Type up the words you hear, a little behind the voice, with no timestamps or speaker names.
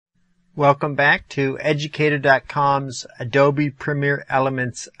Welcome back to Educator.com's Adobe Premiere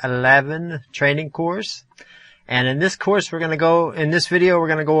Elements 11 training course. And in this course, in this video, we're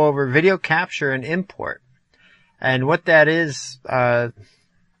going to go over video capture and import. And what that is,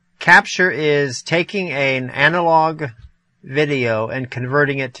 capture is taking an analog video and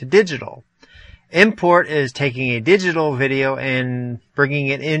converting it to digital. Import is taking a digital video and bringing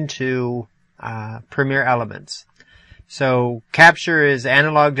it into Premiere Elements. So capture is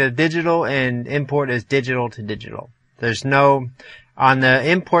analog to digital and import is digital to digital. On the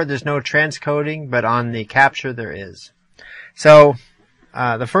import there's no transcoding, but on the capture there is. So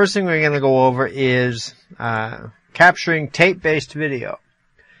the first thing we're going to go over is capturing tape-based video.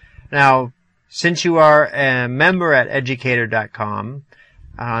 Now, since you are a member at Educator.com,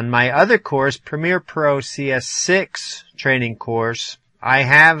 on my other course, Premiere Pro CS6 training course, I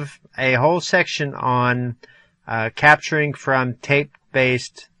have a whole section on capturing from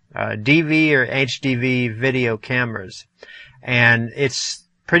tape-based DV or HDV video cameras. And it's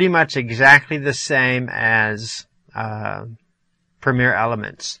pretty much exactly the same as Premiere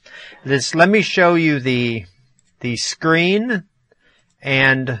Elements. Let me show you the screen,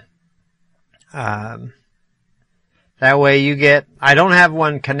 and that way you get, I don't have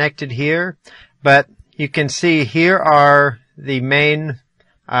one connected here, but you can see here are the main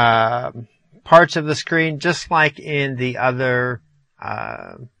parts of the screen, just like in the other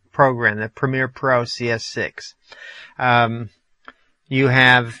program, the Premiere Pro CS6. You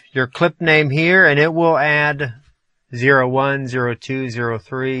have your clip name here, and it will add 01, 02,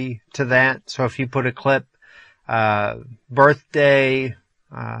 03 to that. So if you put a clip, birthday,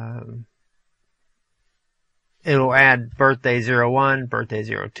 it'll add birthday 01, birthday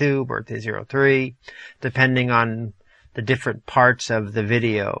 02, birthday 03, depending on the different parts of the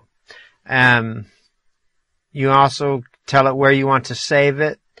video. You also tell it where you want to save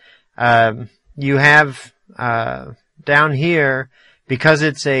it. You have down here, because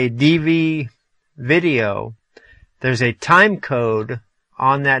it's a DV video, there's a time code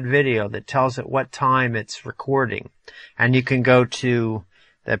on that video that tells it what time it's recording. And you can go to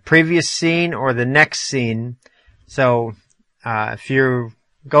the previous scene or the next scene. So if you're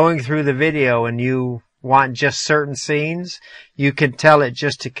going through the video and you want just certain scenes, you can tell it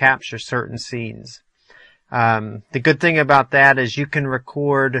just to capture certain scenes. The good thing about that is you can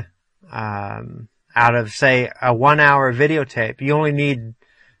record out of, say, a 1-hour videotape. You only need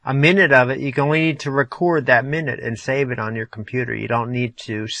a minute of it. You can only need to record that minute and save it on your computer. You don't need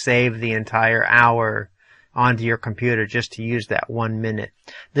to save the entire hour onto your computer just to use that 1 minute.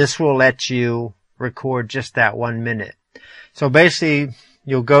 This will let you record just that 1 minute. So basically,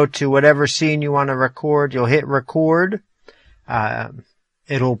 you'll go to whatever scene you want to record. You'll hit record.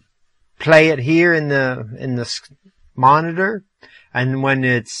 It'll play it here in the monitor, and when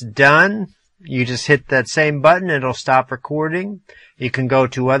it's done, you just hit that same button. It'll stop recording. You can go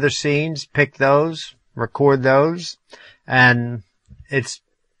to other scenes, pick those, record those, and it's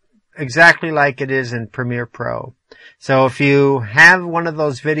exactly like it is in Premiere Pro. So if you have one of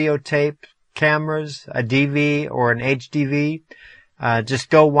those videotape cameras, a DV or an HDV,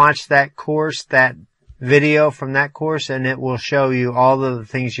 just go watch that course, that video from that course, and it will show you all of the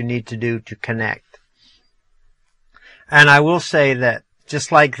things you need to do to connect. And I will say that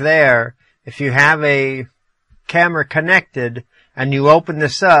just like there, if you have a camera connected and you open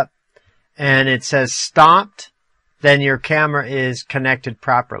this up and it says stopped, then your camera is connected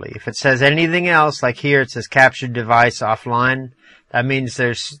properly. If it says anything else, like here it says captured device offline, that means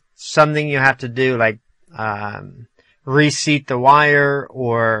there's something you have to do, like reseat the wire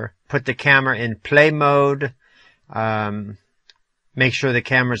or put the camera in play mode. Make sure the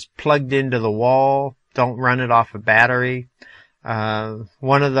camera's plugged into the wall. Don't run it off a battery.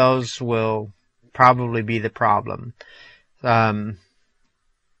 One of those will probably be the problem.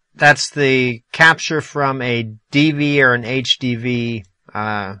 That's the capture from a DV or an HDV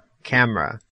camera.